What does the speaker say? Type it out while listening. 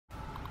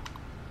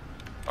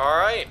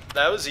Alright,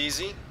 that was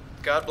easy.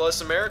 God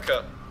bless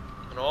America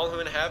and all who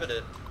inhabit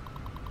it.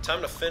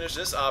 Time to finish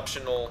this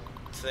optional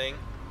thing.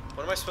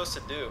 What am I supposed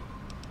to do?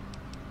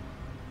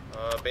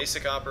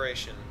 Basic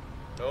operation.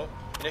 Nope.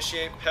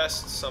 Initiate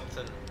pest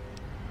something.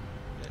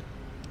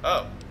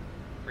 Oh.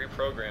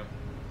 Reprogram.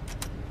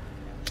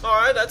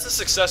 Alright, that's a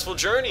successful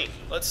journey.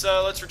 Let's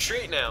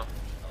retreat now.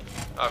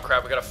 Oh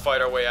crap, we gotta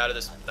fight our way out of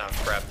this. Oh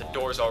crap, the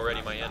door's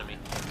already my enemy.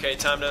 Okay,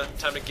 time to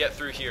get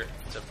through here.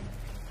 It's a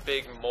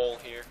big mole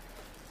here.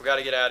 We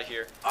gotta get out of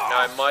here. Now,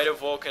 I might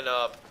have woken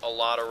up a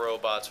lot of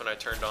robots when I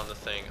turned on the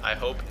thing. I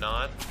hope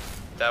not.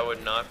 That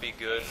would not be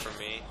good for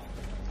me,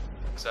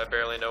 because I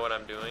barely know what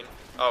I'm doing.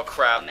 Oh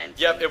crap.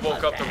 Yep, it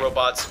woke up the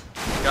robots.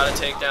 Gotta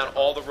take down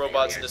all the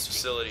robots in this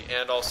facility,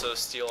 and also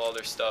steal all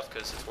their stuff,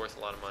 because it's worth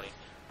a lot of money.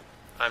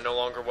 I'm no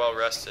longer well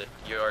rested.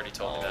 You already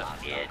told me that.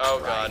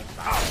 Oh god.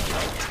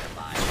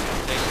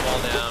 Take them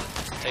all down.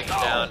 Take them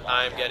down.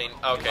 I'm getting...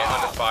 Okay,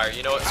 under fire.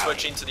 You know what?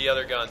 Switching to the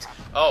other guns.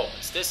 Oh,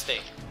 it's this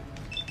thing.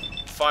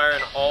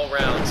 Firing all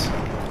rounds.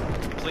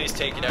 Please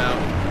take it out.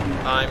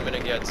 I'm gonna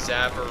get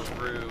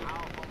Zapper-roo.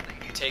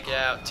 Take it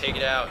out. Take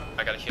it out.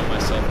 I gotta heal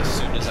myself as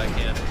soon as I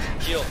can.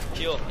 Heal.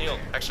 Heal. Heal.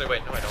 Actually,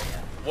 wait. No, I don't.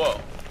 Whoa.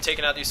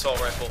 Taking out the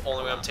assault rifle.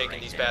 Only way I'm taking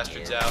these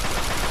bastards out.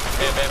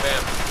 Bam, bam,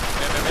 bam.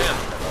 Bam, bam, bam.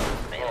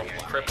 Oh,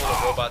 cripple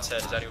the robot's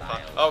head. Is that even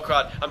possible? Oh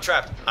god, I'm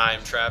trapped.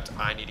 I'm trapped.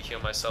 I need to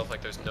heal myself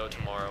like there's no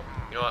tomorrow.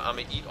 You know what? I'm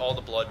gonna eat all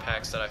the blood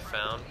packs that I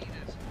found.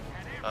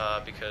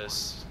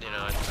 Because, you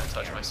know, I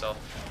touched myself.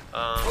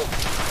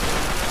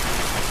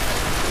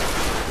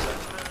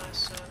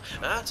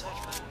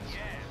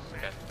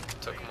 Okay,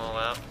 took them all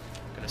out.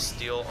 Gonna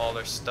steal all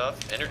their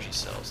stuff. Energy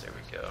cells, there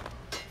we go.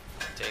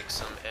 Take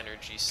some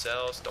energy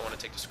cells. Don't want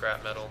to take the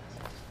scrap metal.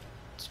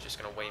 It's just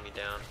gonna weigh me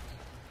down.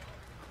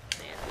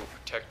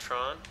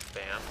 Protectron,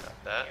 bam,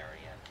 got that.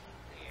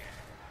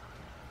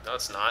 No,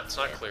 it's not. It's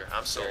not clear.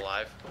 I'm still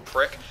alive.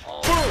 Prick.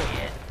 Boom!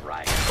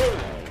 Boom!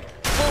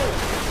 Boom!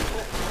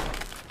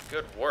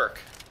 Good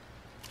work.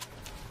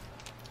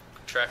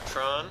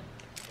 Protectron,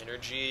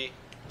 energy,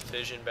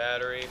 fission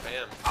battery,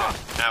 bam. Ow,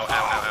 ow, ow,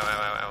 ow,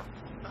 ow, ow.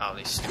 Oh,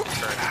 these stupid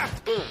turrets.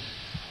 Boom!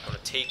 I'm gonna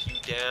take you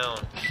down.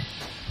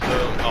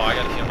 Boom. Oh, I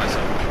gotta heal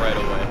myself right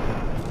away.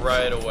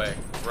 Right away.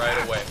 Right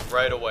away.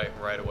 Right away.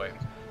 Right away.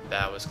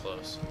 That was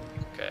close.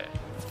 Okay.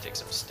 Take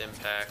some stim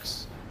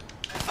packs.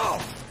 Oh!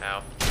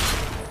 Ow.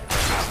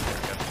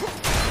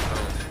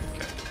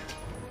 Okay.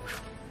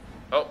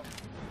 Oh!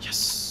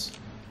 Yes!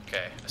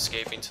 Okay.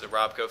 Escaping to the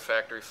Robco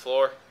factory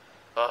floor.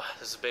 Oh,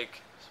 this is a big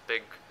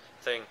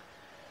thing.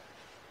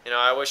 You know,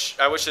 I wish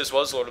this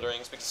was Lord of the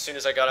Rings, because as soon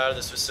as I got out of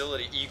this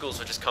facility, eagles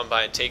would just come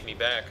by and take me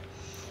back.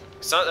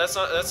 That's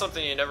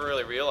something you never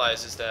really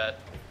realize, is that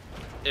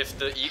if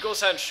the eagles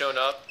hadn't shown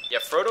up, yeah,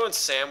 Frodo and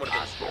Sam would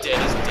have been dead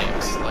as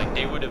dicks. Like,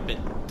 they would have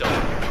been done.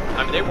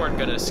 I mean, they weren't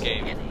gonna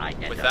escape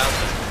without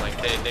them. Like,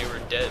 they were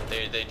dead.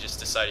 They just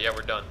decided, yeah,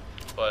 we're done.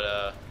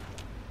 But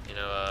you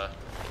know,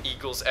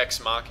 Eagles Ex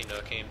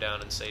Machina came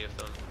down and saved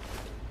them.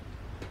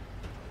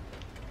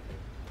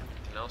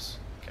 Anything else?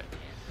 Okay.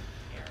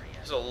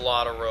 There's a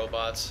lot of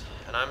robots,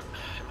 and am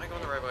I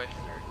going the right way?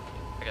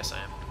 I guess I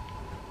am.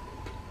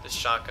 This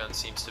shotgun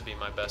seems to be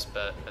my best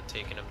bet at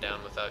taking them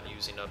down without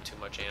using up too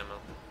much ammo.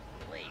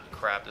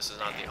 Crap, this is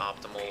not the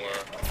optimal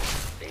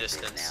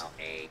distance.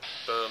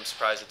 Boom,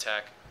 surprise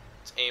attack.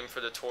 Let's aim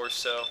for the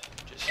torso.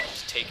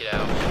 Just take it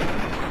out.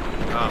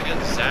 Oh, I'm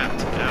getting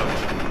zapped.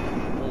 Ouch.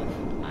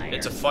 Ooh.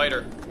 It's a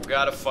fighter. We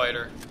got a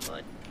fighter.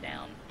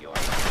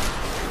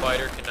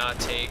 Fighter cannot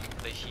take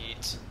the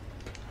heat.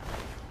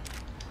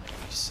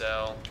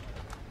 Cell.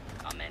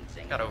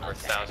 Got over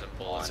 1,000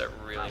 bullets. That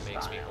really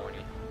makes me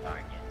horny.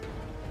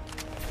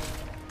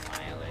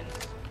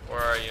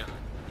 Where are you?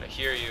 I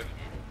hear you,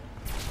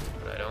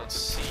 but I don't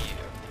see you.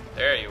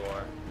 There you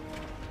are.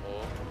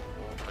 Oh,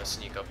 I'm gonna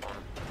sneak up on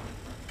him.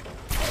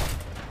 Oh,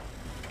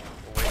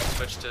 wait,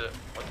 switch to...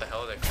 What the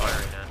hell are they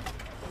firing at?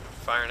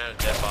 Firing at a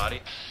dead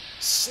body?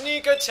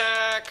 Sneak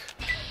attack!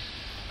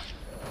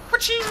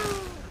 Wachoo!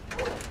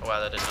 Oh wow,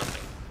 that did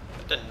nothing.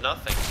 That did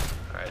nothing.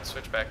 Alright,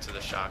 switch back to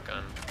the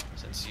shotgun,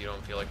 since you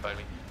don't feel like fighting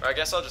me. Or I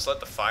guess I'll just let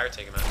the fire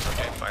take him out.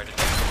 Okay, fire did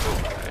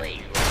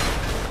nothing.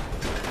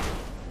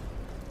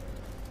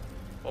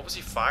 What was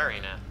he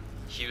firing at?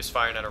 He was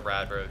firing at a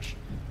rad roach.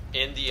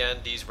 In the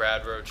end, these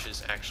rad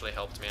roaches actually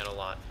helped me out a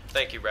lot.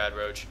 Thank you, rad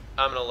roach.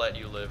 I'm gonna let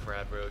you live,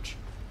 rad roach.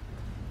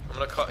 I'm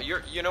gonna call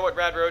you know what,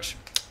 rad roach?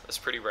 That's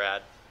pretty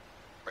rad.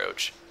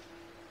 Roach.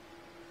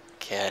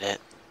 Get it?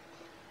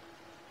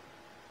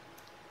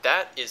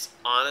 That is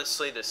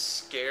honestly the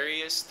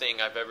scariest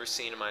thing I've ever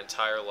seen in my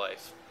entire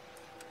life.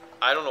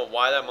 I don't know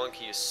why that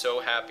monkey is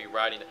so happy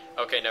riding it.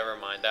 Okay, never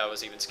mind. That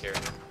was even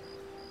scarier.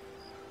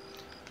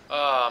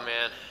 Oh,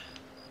 man.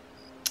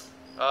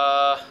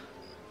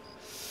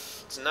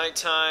 It's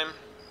nighttime.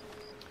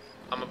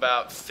 I'm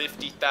about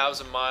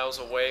 50,000 miles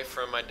away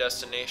from my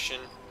destination.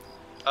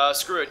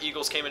 Screw it,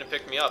 Eagles came in and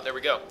picked me up. There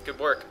we go. Good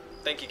work.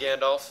 Thank you,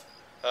 Gandalf.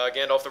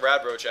 Gandalf the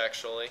Rad Roach,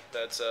 actually.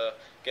 That's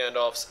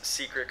Gandalf's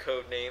secret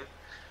code name.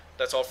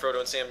 That's all Frodo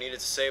and Sam needed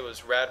to say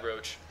was Rad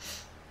Roach.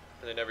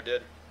 And they never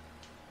did.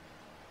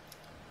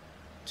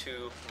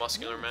 Two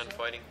muscular men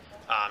fighting.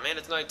 Ah, man,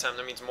 it's nighttime.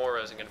 That means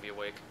Mora isn't going to be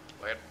awake.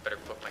 I better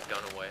put my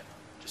gun away.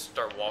 Just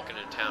start walking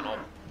into town all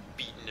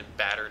beaten and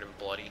battered and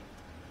bloody.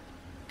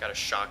 Got a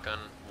shotgun,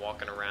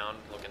 walking around,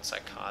 looking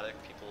psychotic.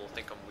 People will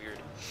think I'm weird.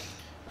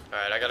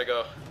 Alright, I gotta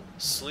go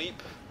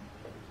sleep.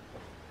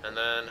 And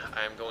then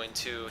I'm going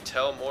to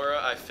tell Mora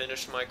I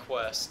finished my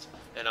quest.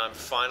 And I'm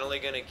finally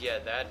gonna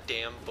get that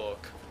damn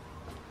book.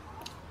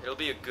 It'll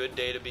be a good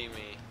day to be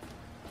me.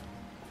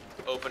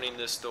 Opening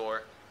this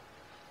door.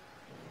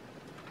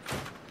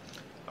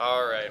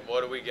 Alright,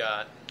 what do we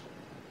got?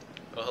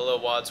 Oh, hello,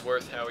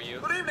 Wadsworth. How are you?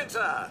 Good evening,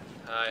 sir.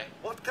 Hi.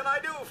 What can I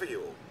do for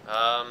you?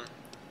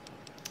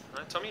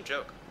 Tell me a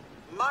joke.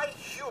 My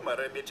humor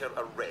emitter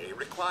array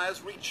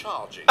requires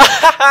recharging.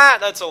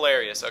 That's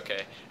hilarious.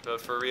 Okay,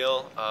 but for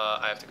real,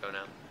 I have to go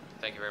now.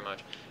 Thank you very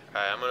much.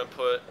 Alright, I'm gonna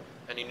put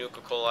any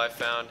Nuka-Cola I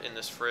found in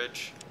this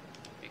fridge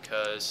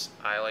because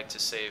I like to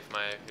save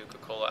my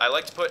Nuka-Cola. I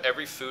like to put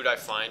every food I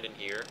find in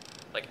here,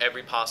 like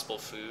every possible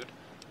food,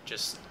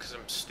 just because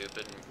I'm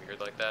stupid and weird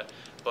like that.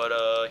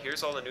 But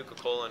here's all the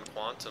Nuka-Cola and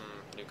Quantum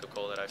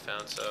Nuka-Cola that I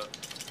found, so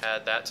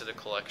add that to the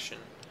collection.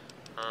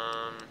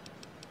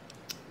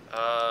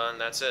 And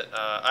that's it.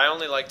 I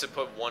only like to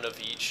put one of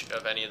each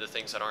of any of the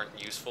things that aren't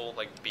useful,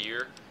 like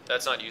beer.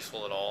 That's not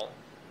useful at all,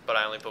 but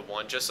I only put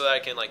one just so that I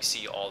can like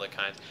see all the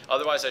kinds.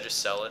 Otherwise, I just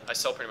sell it. I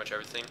sell pretty much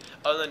everything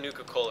other than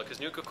Nuka-Cola,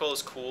 because Nuka-Cola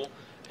is cool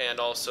and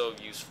also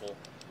useful.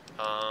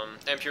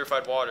 And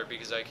purified water,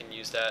 because I can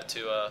use that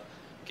to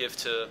give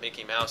to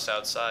Mickey Mouse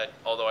outside,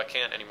 although I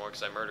can't anymore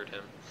because I murdered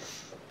him.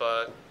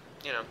 But,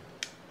 you know.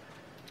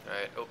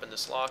 Alright, open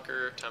this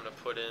locker. Time to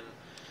put in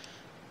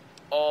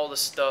all the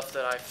stuff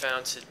that I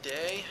found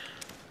today.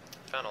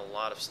 Found a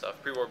lot of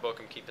stuff. Pre-war book,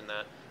 I'm keeping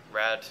that.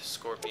 Rad,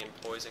 scorpion,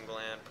 poison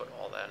gland, put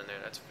all that in there.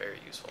 That's very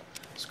useful.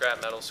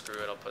 Scrap metal,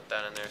 screw it, I'll put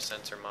that in there.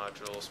 Sensor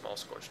module, small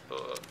scorched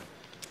book.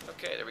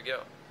 Okay, there we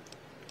go.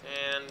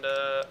 And,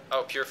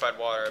 oh, purified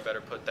water, I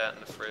better put that in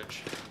the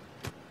fridge.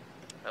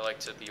 I like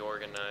to be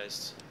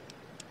organized.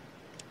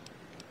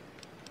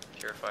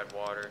 Purified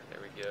water, there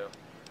we go.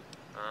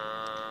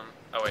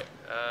 Oh wait,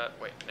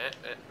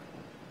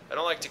 I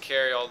don't like to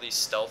carry all these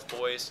stealth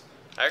boys.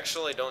 I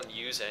actually don't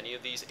use any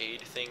of these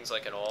aid things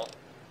like at all.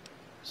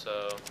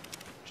 So, I'm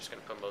just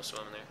gonna put most of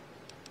them in there.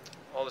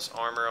 All this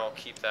armor, I'll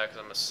keep that because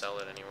I'm gonna sell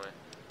it anyway.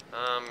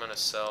 I'm gonna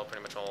sell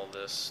pretty much all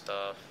this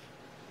stuff.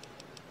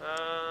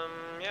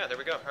 Yeah, there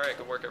we go. Alright,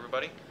 good work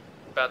everybody.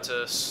 About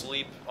to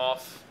sleep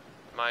off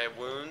my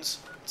wounds.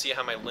 See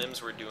how my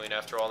limbs were doing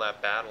after all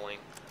that battling.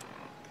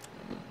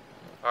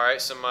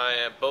 Alright, so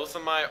both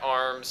of my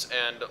arms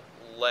and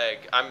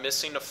leg, I'm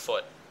missing a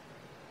foot.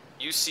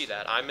 You see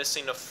that. I'm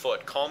missing a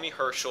foot. Call me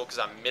Herschel because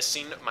I'm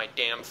missing my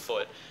damn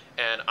foot.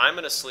 And I'm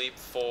going to sleep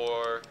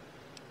for...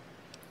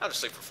 I'll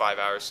just sleep for 5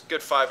 hours.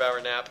 Good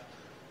 5-hour nap.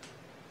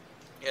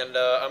 And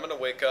I'm going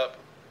to wake up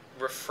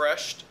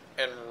refreshed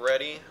and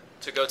ready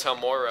to go tell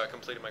Mora I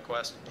completed my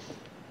quest.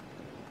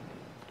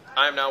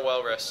 I am now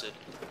well rested.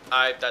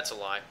 That's a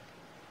lie.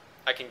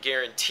 I can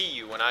guarantee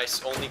you when I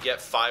only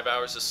get 5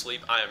 hours of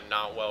sleep, I am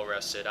not well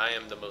rested. I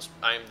am the most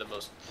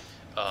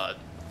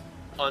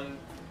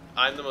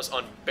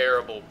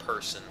unbearable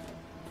person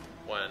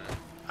when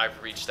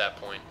I've reached that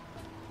point.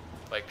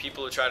 Like,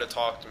 people who try to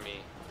talk to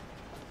me,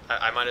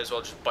 I might as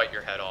well just bite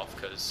your head off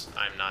because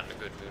I'm not in a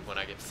good mood when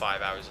I get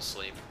 5 hours of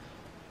sleep.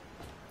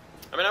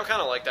 I mean, I'm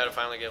kind of like that if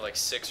I only get like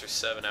 6 or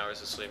 7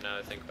 hours of sleep now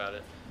that I think about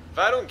it. If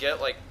I don't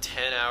get like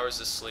 10 hours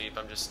of sleep,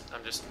 I'm just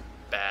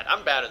bad.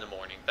 I'm bad in the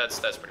morning. That's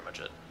pretty much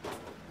it.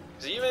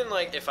 Because even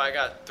like if I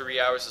got 3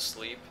 hours of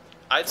sleep,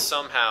 I'd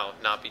somehow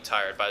not be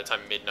tired by the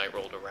time midnight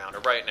rolled around. Or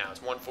right now, it's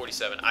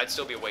 1:47. I'd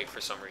still be awake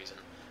for some reason.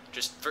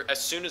 Just as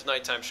soon as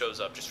nighttime shows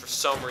up, just for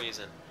some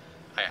reason.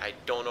 I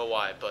don't know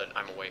why, but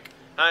I'm awake.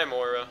 Hi,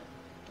 Mora.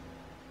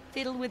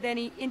 Fiddled with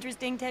any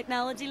interesting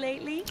technology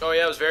lately? Oh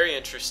yeah, it was very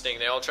interesting.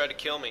 They all tried to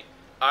kill me.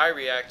 I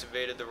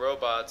reactivated the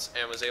robots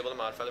and was able to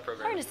modify the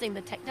program. Harnessing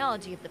the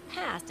technology of the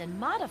past and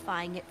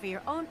modifying it for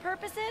your own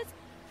purposes?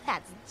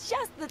 That's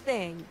just the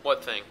thing.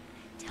 What thing?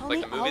 Tell like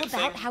me the movie all about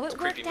thing? how It's it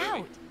a creepy worked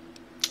movie.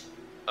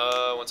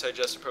 out. Once I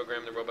adjusted the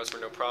program, the robots were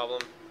no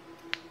problem.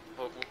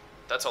 Well,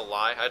 that's a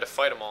lie. I had to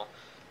fight them all.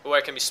 What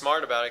I can be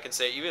smart about, I can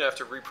say, even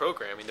after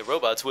reprogramming, the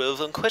robots were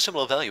of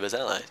unquestionable value as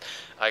allies.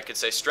 I could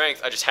say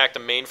strength. I just hacked the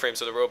mainframe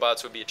so the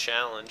robots would be a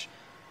challenge.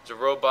 It was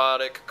a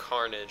robotic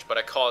carnage, but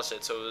I caused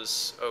it, so it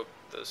was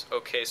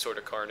okay sort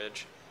of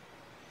carnage.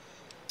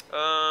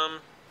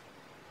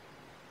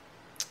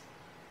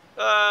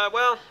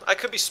 Well, I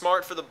could be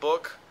smart for the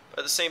book.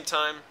 At the same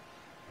time,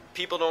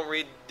 people don't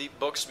read the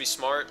books to be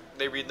smart.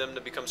 They read them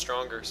to become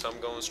stronger, so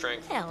I'm going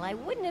strength. Well, I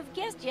wouldn't have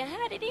guessed you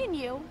had it in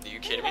you. Are you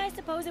kidding but me? I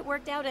suppose it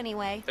worked out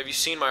anyway. Have you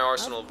seen my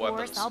arsenal of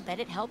weapons? Of course, I'll bet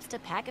it helps to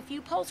pack a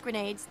few pulse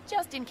grenades,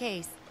 just in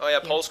case. Oh yeah,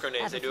 You pulse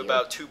grenades. have They a do few.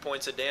 about 2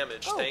 points of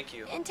damage. Oh, Thank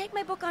you. and take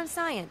my book on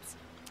science.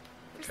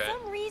 For Okay.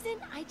 some reason,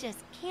 I just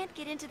can't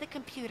get into the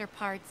computer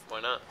parts. Why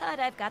not? But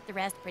I've got the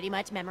rest pretty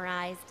much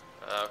memorized.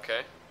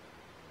 Okay.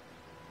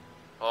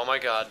 Oh my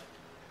god.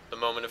 The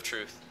moment of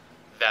truth.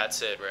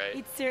 That's it, right?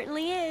 It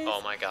certainly is. Oh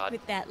my god.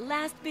 With that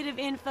last bit of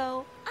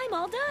info, I'm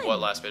all done. What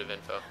last bit of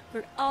info?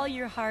 For all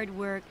your hard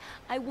work,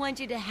 I want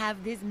you to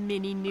have this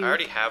mini nuke. I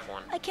already have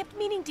one. I kept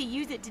meaning to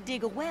use it to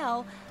dig a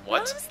well.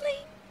 What? But honestly,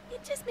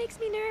 it just makes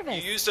me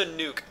nervous. You used a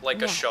nuke like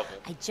Now, a shovel.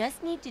 I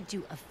just need to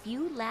do a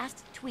few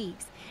last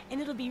tweaks,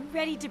 and it'll be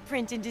ready to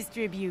print and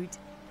distribute.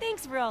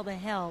 Thanks for all the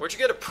help. Where'd you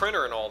get a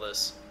printer and all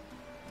this?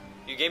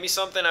 You gave me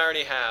something I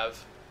already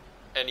have,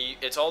 and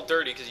it's all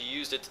dirty because you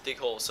used it to dig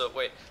holes. So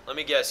wait, let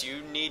me guess.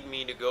 You need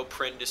me to go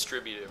print and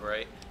distribute it,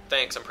 right?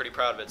 Thanks, I'm pretty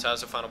proud of it. So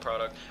how's the final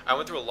product? I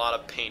went through a lot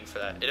of pain for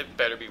that. It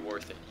better be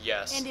worth it.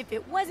 Yes. And if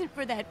it wasn't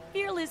for that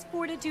fearless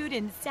fortitude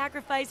and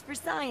sacrifice for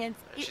science,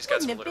 She's it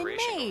got wouldn't some have been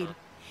alliteration going made. on.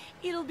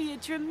 It'll be a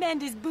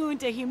tremendous boon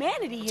to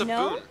humanity, What's you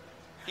know? a boon?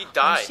 He I'll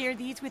died. share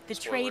these with the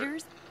Spoiler alert.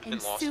 traders, and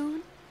And lost.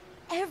 soon,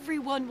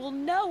 everyone will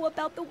know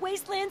about the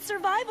Wasteland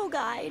Survival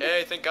Guide.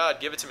 Hey, thank God.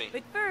 Give it to me.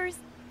 But first,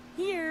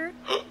 here,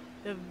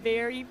 the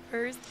very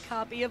first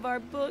copy of our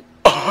book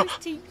goes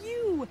to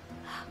you.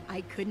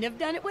 I couldn't have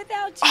done it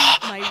without you,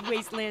 my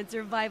Wasteland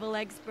Survival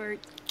expert.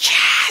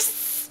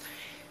 Yes!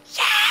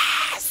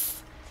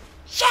 Yes!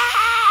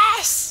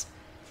 Yes!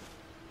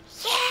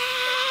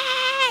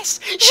 Yes!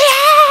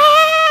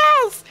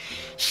 Yes!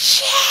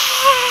 Yes!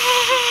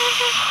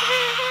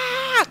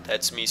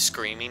 That's me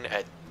screaming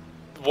at...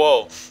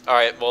 Whoa.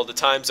 Alright, well, the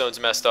time zone's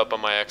messed up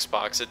on my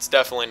Xbox. It's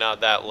definitely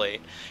not that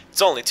late.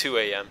 It's only 2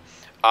 a.m.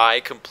 I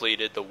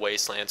completed the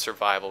Wasteland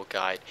Survival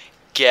Guide.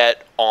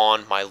 Get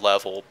on my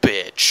level,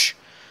 bitch.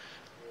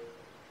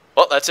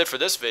 Well, that's it for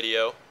this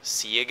video.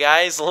 See you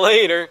guys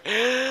later.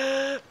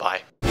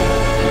 Bye.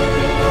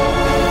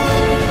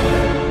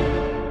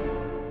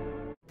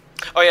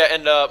 Oh yeah,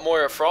 and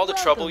Moira, for all the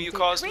trouble you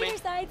caused me...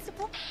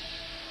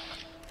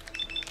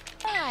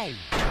 Hi.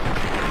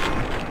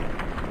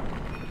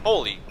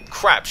 Holy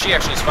crap, she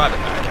actually survived it.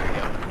 There we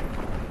go.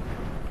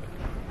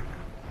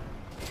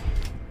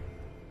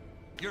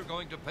 You're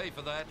going to pay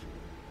for that.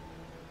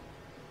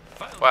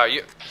 Wow,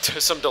 you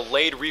some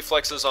delayed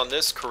reflexes on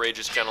this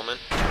courageous gentleman.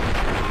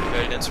 He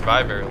didn't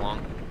survive very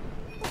long.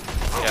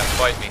 Yeah,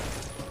 fight me.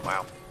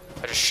 Wow.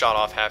 I just shot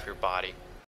off half your body.